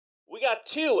We got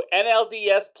two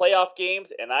NLDS playoff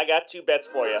games, and I got two bets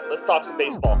for you. Let's talk some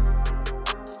baseball.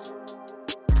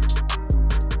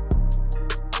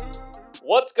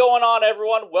 What's going on,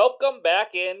 everyone? Welcome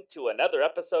back into another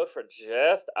episode for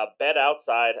Just a Bet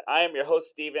Outside. I am your host,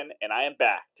 Steven, and I am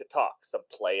back to talk some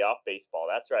playoff baseball.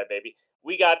 That's right, baby.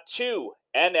 We got two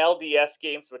NLDS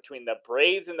games between the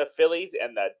Braves and the Phillies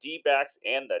and the Dbacks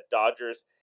and the Dodgers.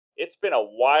 It's been a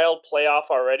wild playoff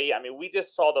already. I mean, we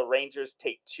just saw the Rangers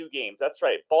take two games. That's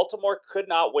right. Baltimore could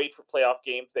not wait for playoff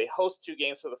games. They host two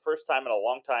games for the first time in a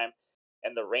long time.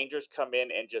 And the Rangers come in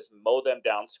and just mow them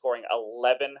down, scoring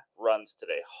 11 runs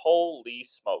today. Holy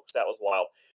smokes, that was wild.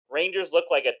 Rangers look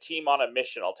like a team on a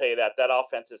mission, I'll tell you that. That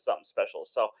offense is something special.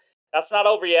 So that's not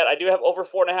over yet. I do have over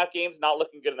 4.5 games, not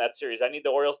looking good in that series. I need the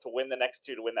Orioles to win the next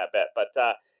two to win that bet.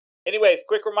 But anyways,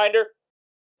 quick reminder,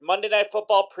 Monday Night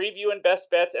Football preview and best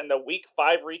bets and the Week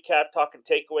 5 recap, talking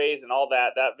takeaways and all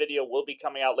that. That video will be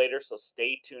coming out later, so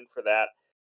stay tuned for that.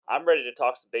 I'm ready to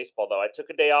talk some baseball, though. I took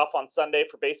a day off on Sunday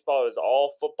for baseball. It was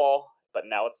all football, but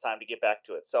now it's time to get back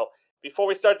to it. So before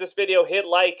we start this video, hit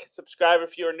like, subscribe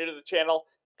if you are new to the channel,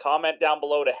 comment down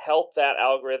below to help that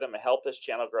algorithm and help this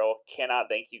channel grow. Cannot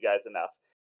thank you guys enough.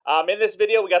 In this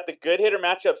video, we got the good hitter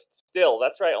matchups still.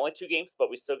 That's right, only 2 games,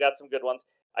 but we still got some good ones.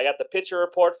 I got the pitcher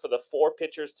report for the 4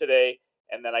 pitchers today,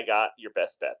 and then I got your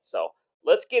best bets. So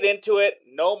let's get into it.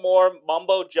 No more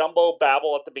mumbo-jumbo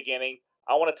babble at the beginning.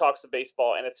 I want to talk some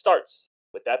baseball, and it starts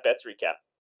with that bets recap.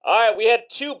 All right, we had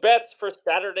 2 bets for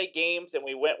Saturday games, and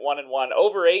we went 1-1.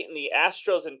 Over 8 in the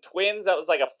Astros and Twins. That was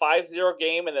like a 5-0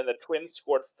 game, and then the Twins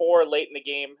scored 4 late in the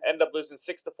game. Ended up losing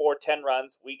 6-4, 10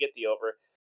 runs. We get the over.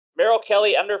 Merrill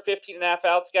Kelly under 15.5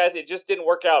 outs, guys. It just didn't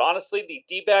work out. Honestly, the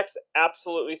D-backs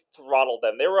absolutely throttled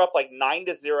them. They were up like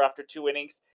 9-0 after 2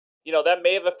 innings. You know, that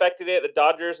may have affected it. The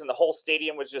Dodgers and the whole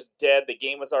stadium was just dead. The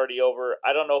game was already over.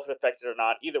 I don't know if it affected it or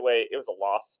not. Either way, it was a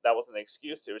loss. That wasn't an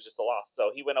excuse. It was just a loss.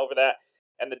 So he went over that,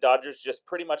 and the Dodgers just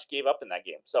pretty much gave up in that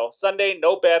game. So Sunday,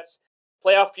 no bets.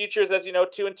 Playoff futures, as you know,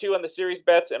 2-2 on the series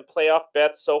bets, and playoff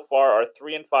bets so far are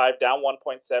 3-5, down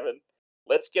 1.7.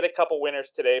 Let's get a couple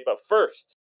winners today. But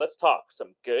first, let's talk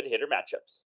some good hitter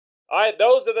matchups. All right,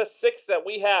 those are the 6 that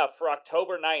we have for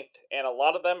October 9th, and a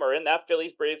lot of them are in that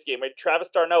Phillies Braves game. Travis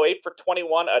d'Arnaud, 8 for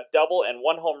 21, a double and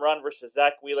 1 home run versus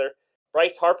Zach Wheeler.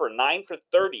 Bryce Harper, 9 for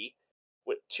 30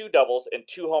 with 2 doubles and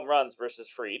 2 home runs versus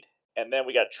Fried. And then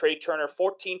we got Trey Turner,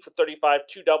 14 for 35,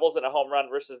 2 doubles and a home run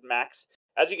versus Max.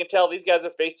 As you can tell, these guys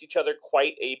have faced each other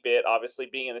quite a bit, obviously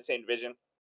being in the same division.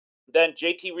 Then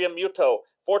JT Realmuto,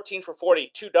 14 for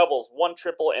 40, 2 doubles, 1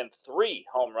 triple, and 3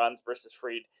 home runs versus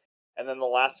Fried. And then the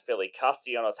last Philly,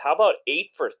 Castellanos. How about 8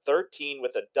 for 13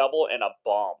 with a double and a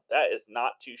bomb? That is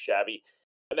not too shabby.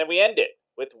 And then we end it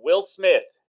with Will Smith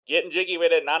getting jiggy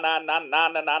with it.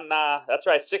 Nah. That's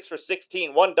right, 6 for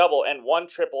 16, 1 double and 1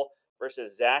 triple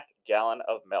versus Zach Gallon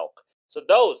of Milk. So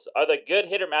those are the good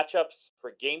hitter matchups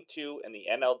for Game 2 in the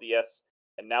NLDS.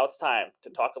 And now it's time to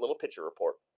talk a little pitcher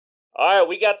report. All right,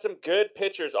 we got some good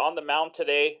pitchers on the mound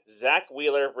today. Zach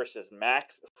Wheeler versus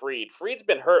Max Fried. Fried's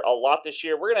been hurt a lot this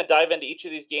year. We're going to dive into each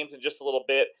of these games in just a little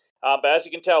bit. But as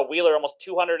you can tell, Wheeler almost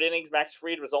 200 innings. Max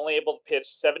Fried was only able to pitch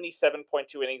 77.2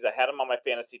 innings. I had him on my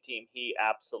fantasy team. He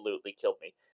absolutely killed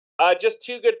me. Just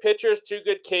 2 good pitchers, 2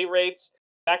 good K rates.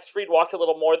 Max Fried walked a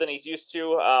little more than he's used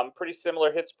to. Pretty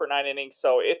similar hits per 9 innings.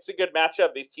 So it's a good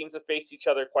matchup. These teams have faced each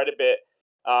other quite a bit.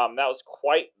 That was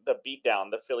quite the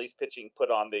beatdown the Phillies pitching put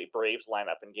on the Braves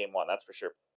lineup in Game 1, that's for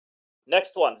sure.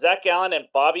 Next one, Zach Gallen and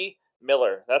Bobby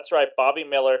Miller. That's right, Bobby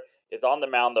Miller is on the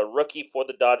mound, the rookie for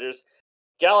the Dodgers.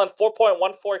 Gallen,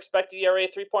 4.14 expected ERA,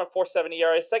 3.47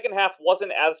 ERA. Second half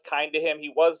wasn't as kind to him.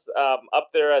 He was up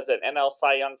there as an NL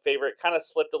Cy Young favorite, kind of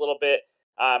slipped a little bit.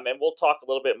 And we'll talk a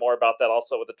little bit more about that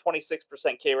also with a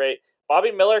 26% K rate.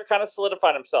 Bobby Miller kind of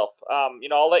solidified himself.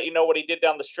 I'll let you know what he did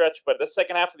down the stretch, but the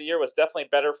second half of the year was definitely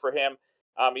better for him.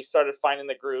 He started finding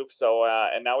the groove,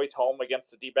 and now he's home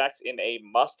against the D-backs in a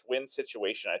must-win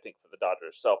situation, I think, for the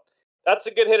Dodgers. So that's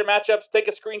a good hitter matchups. Take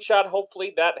a screenshot.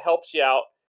 Hopefully that helps you out.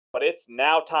 But it's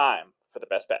now time for the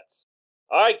best bets.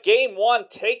 All right, Game 1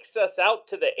 takes us out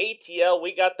to the ATL.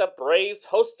 We got the Braves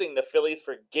hosting the Phillies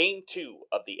for Game 2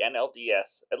 of the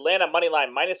NLDS. Atlanta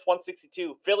moneyline minus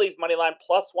 162. Phillies moneyline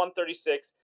plus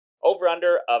 136.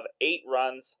 Over-under of 8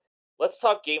 runs. Let's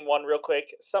talk Game 1 real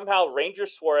quick. Somehow Ranger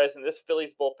Suarez and this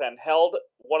Phillies bullpen held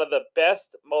one of the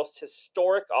best, most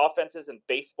historic offenses in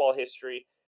baseball history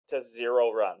to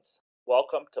 0 runs.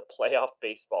 Welcome to playoff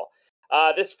baseball.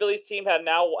 This Phillies team has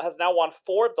now won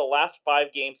 4 of the last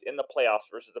 5 games in the playoffs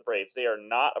versus the Braves. They are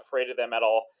not afraid of them at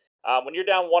all. When you're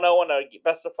down 1-0 in a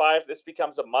best of 5, this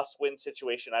becomes a must-win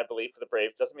situation, I believe, for the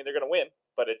Braves. Doesn't mean they're going to win,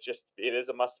 but it is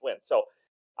a must-win. So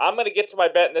I'm going to get to my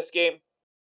bet in this game,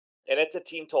 and it's a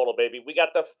team total, baby. We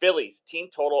got the Phillies team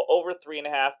total over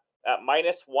 3.5 at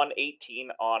minus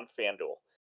 118 on FanDuel.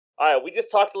 All right, we just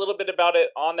talked a little bit about it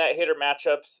on that hitter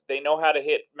matchups. They know how to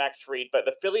hit Max Fried, but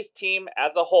the Phillies team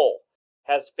as a whole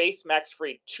has faced Max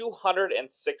Fried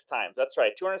 206 times. That's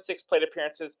right, 206 plate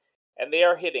appearances, and they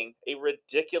are hitting a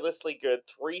ridiculously good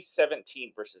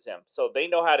 317 versus him. So they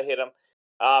know how to hit him.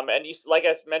 And like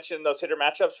I mentioned in those hitter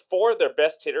matchups, 4 of their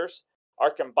best hitters are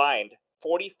combined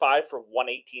 45 for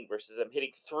 118 versus him,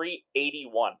 hitting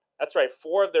 381. That's right,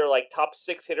 4 of their top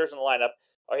 6 hitters in the lineup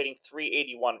are hitting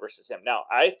 381 versus him. Now,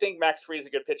 I think Max Fried is a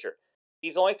good pitcher.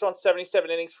 He's only thrown 77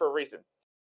 innings for a reason.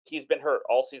 He's been hurt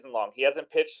all season long. He hasn't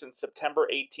pitched since September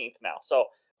 18th now. So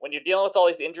when you're dealing with all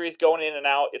these injuries going in and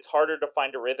out, it's harder to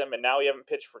find a rhythm. And now you haven't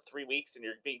pitched for 3 weeks and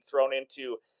you're being thrown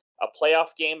into a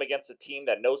playoff game against a team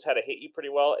that knows how to hit you pretty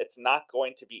well. It's not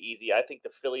going to be easy. I think the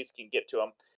Phillies can get to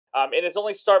him. In his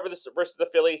only start versus the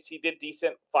Phillies, he did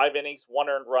decent. 5 innings, 1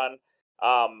 earned run.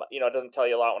 It doesn't tell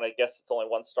you a lot when I guess it's only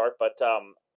 1 start, but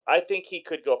I think he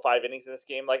could go 5 innings in this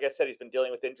game. Like I said, he's been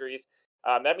dealing with injuries.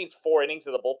 That means 4 innings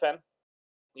of the bullpen.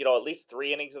 At least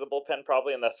 3 innings of the bullpen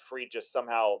probably, unless Fried just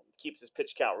somehow keeps his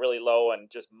pitch count really low and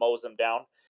just mows them down.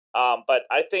 But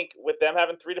I think with them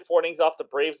having 3 to 4 innings off the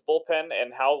Braves bullpen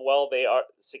and how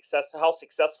how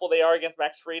successful they are against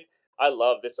Max Fried, I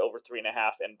love this over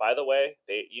 3.5. And by the way,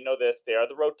 they are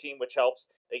the road team, which helps.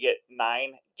 They get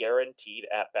 9 guaranteed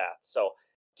at bats. So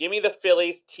give me the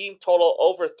Phillies team total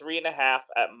over 3.5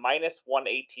 at minus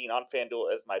 118 on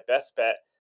FanDuel as my best bet.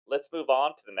 Let's move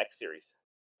on to the next series.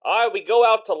 All right, we go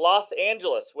out to Los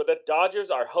Angeles where the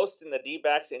Dodgers are hosting the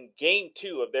D-backs in Game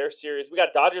 2 of their series. We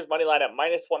got Dodgers money line at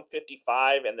minus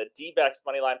 155 and the D-backs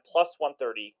money line plus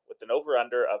 130 with an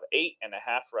over-under of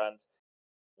 8.5 runs.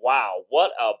 Wow,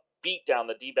 what a beatdown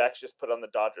the D-backs just put on the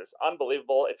Dodgers.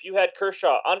 Unbelievable. If you had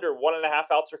Kershaw under 1.5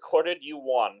 outs recorded, you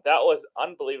won. That was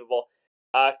unbelievable.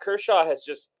 Kershaw has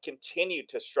just continued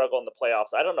to struggle in the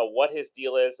playoffs. I don't know what his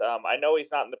deal is. I know he's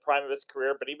not in the prime of his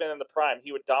career, but even in the prime,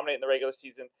 he would dominate in the regular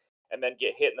season and then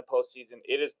get hit in the postseason.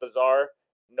 It is bizarre.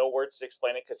 No words to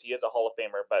explain it because he is a Hall of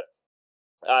Famer.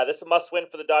 But this is a must-win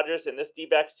for the Dodgers, and this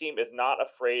D-backs team is not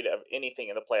afraid of anything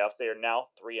in the playoffs. They are now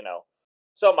 3-0.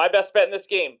 So my best bet in this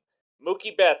game,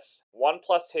 Mookie Betts, 1+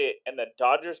 hit, and the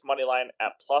Dodgers money line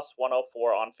at plus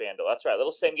 104 on FanDuel. That's right,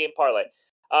 little same game parlay.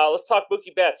 Let's talk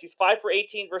Mookie Betts. He's 5 for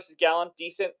 18 versus Gallen.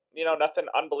 Decent, nothing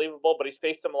unbelievable, but he's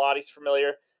faced him a lot. He's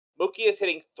familiar. Mookie is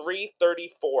hitting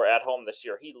 334 at home this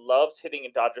year. He loves hitting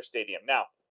in Dodger Stadium. Now,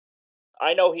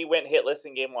 I know he went hitless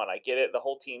in Game 1. I get it. The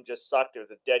whole team just sucked. It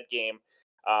was a dead game.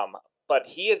 But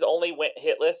he has only went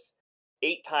hitless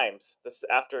 8 times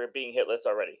after being hitless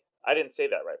already. I didn't say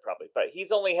that right, probably. But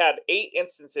he's only had 8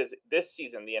 instances this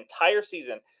season, the entire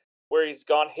season, where he's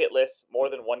gone hitless more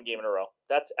than 1 game in a row.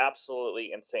 That's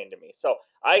absolutely insane to me. So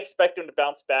I expect him to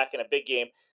bounce back in a big game.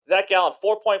 Zach Gallen,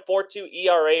 4.42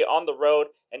 ERA on the road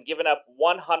and giving up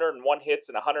 101 hits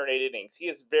in 108 innings.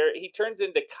 He turns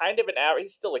into kind of an average.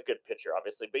 He's still a good pitcher,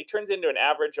 obviously, but he turns into an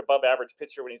average, above average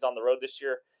pitcher when he's on the road this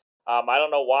year. I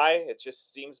don't know why. It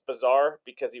just seems bizarre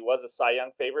because he was a Cy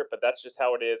Young favorite, but that's just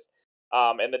how it is.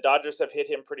 And the Dodgers have hit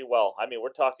him pretty well. I mean, we're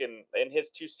talking in his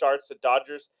 2 starts, the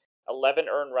Dodgers 11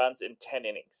 earned runs in 10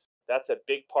 innings. That's a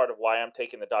big part of why I'm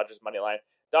taking the Dodgers money line.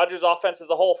 Dodgers offense as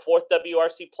a whole, 4th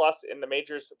WRC plus in the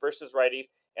majors versus righties,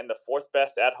 and the 4th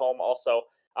best at home also.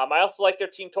 I also like their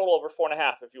team total over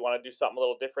 4.5 if you want to do something a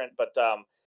little different, but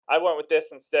I went with this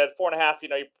instead.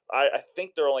 4.5, I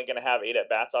think they're only going to have 8 at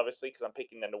bats, obviously, because I'm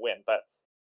picking them to win. But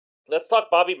let's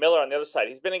talk Bobby Miller on the other side.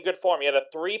 He's been in good form. He had a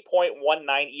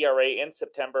 3.19 ERA in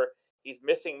September. He's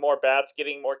missing more bats,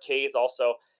 getting more Ks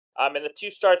also. In the 2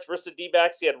 starts versus the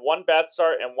D-backs, he had 1 bad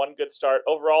start and 1 good start.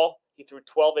 Overall, he threw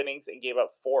 12 innings and gave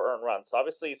up 4 earned runs. So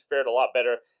obviously, he's fared a lot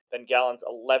better than Gallen's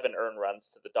 11 earned runs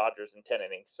to the Dodgers in 10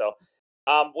 innings. So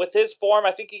with his form,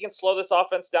 I think he can slow this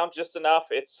offense down just enough.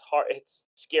 It's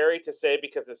scary to say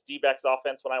because this D-backs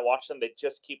offense, when I watch them, they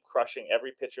just keep crushing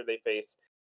every pitcher they face.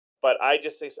 But I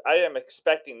am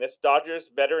expecting this Dodgers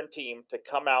veteran team to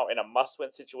come out in a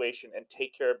must-win situation and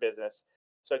take care of business.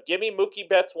 So give me Mookie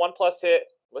Betts 1+ hit.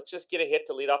 Let's just get a hit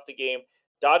to lead off the game.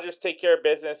 Dodgers take care of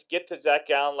business. Get to Zach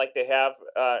Gallen like they have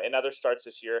in other starts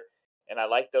this year. And I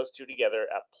like those 2 together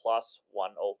at plus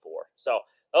 104. So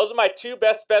those are my 2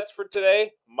 best bets for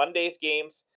today, Monday's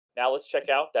games. Now let's check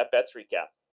out that bets recap.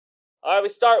 All right, we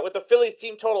start with the Phillies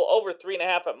team total over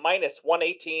 3.5 at minus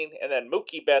 118. And then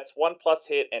Mookie Betts 1+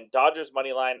 hit and Dodgers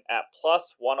money line at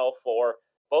plus 104.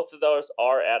 Both of those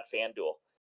are at FanDuel.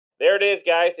 There it is,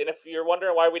 guys. And if you're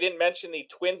wondering why we didn't mention the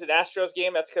Twins and Astros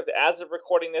game, that's because as of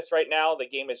recording this right now, the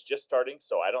game is just starting,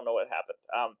 so I don't know what happened.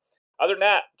 Other than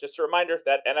that, just a reminder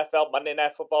that NFL Monday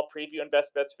Night Football preview and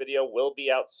best bets video will be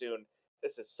out soon.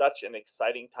 This is such an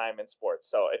exciting time in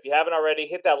sports. So if you haven't already,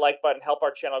 hit that like button, help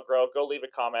our channel grow. Go leave a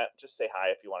comment. Just say hi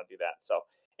if you want to do that. So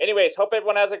anyways, hope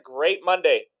everyone has a great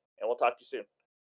Monday, and we'll talk to you soon.